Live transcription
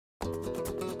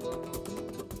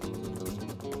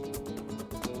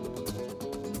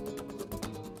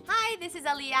is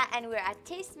Alia and we're at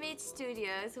Taste Made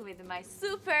Studios with my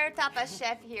super tapas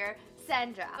chef here,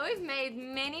 Sandra. We've made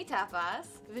many tapas,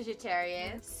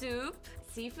 vegetarian, soup,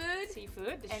 seafood,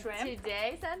 the and shrimp.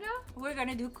 today, Sandra, We're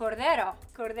gonna do cordero.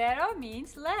 Cordero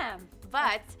means lamb.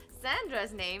 but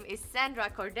Sandra's name is Sandra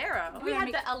Cordero. We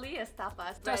had the Alia's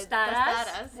tapas,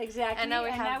 Tostadas. Exactly. And now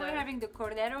we're having the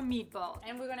cordero meatball.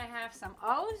 And we're gonna have some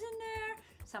olives in there,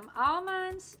 some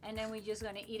almonds, and then we're just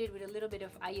gonna eat it with a little bit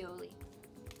of aioli.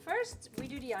 First, we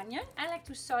do the onion. I like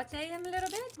to saute them a little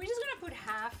bit. We're just gonna put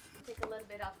half. Take a little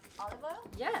bit of olive oil.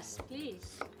 Yes,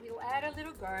 please. We'll add a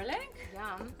little garlic.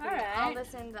 Yum. All right. All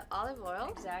this in the olive oil.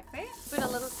 Exactly. Put a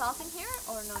little salt in here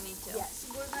or no need to? Yes.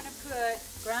 We're gonna put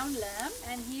ground lamb,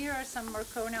 and here are some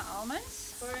Marcona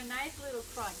almonds for a nice little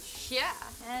crunch. Yeah.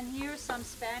 And here's some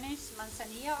Spanish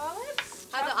Manzanilla olives.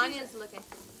 How are the onions looking?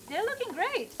 They're looking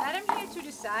great. Add them here to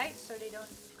the side so they don't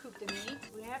cook the meat.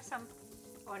 We have some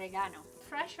oregano.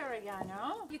 Fresh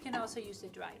oregano. You can also use the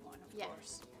dried one, of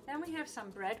course. Then we have some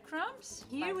breadcrumbs.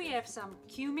 Here we have some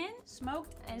cumin,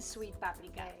 smoked and sweet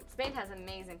paprika. Spain has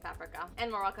amazing paprika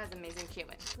and Morocco has amazing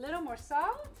cumin. A little more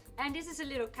salt. And this is a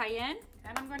little cayenne.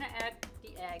 And I'm gonna add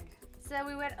the egg. So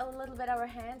we wet a little bit our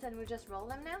hands and we just roll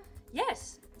them now?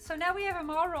 Yes. So now we have them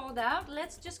all rolled out.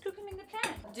 Let's just cook them in the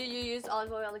pan. Do you use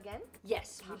olive oil again?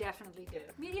 Yes, we definitely do.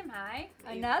 Medium high.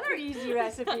 Another easy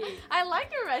recipe. I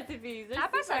like your recipes.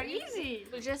 Tapas are easy.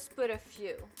 We'll just put a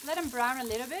few. Let them brown a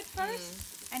little bit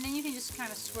first. And then you can just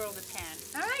kind of swirl the pan.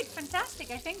 All right,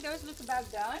 fantastic. I think those look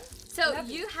about done. So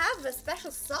you have a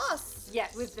special sauce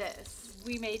with this.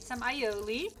 We made some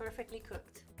aioli, perfectly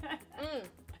cooked.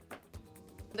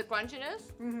 The crunchiness,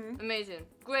 amazing.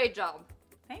 Great job.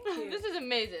 Thank you. This is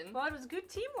amazing. Well, it was good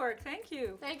teamwork. Thank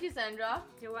you. Thank you, Sandra.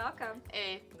 You're welcome.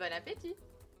 Et bon appétit.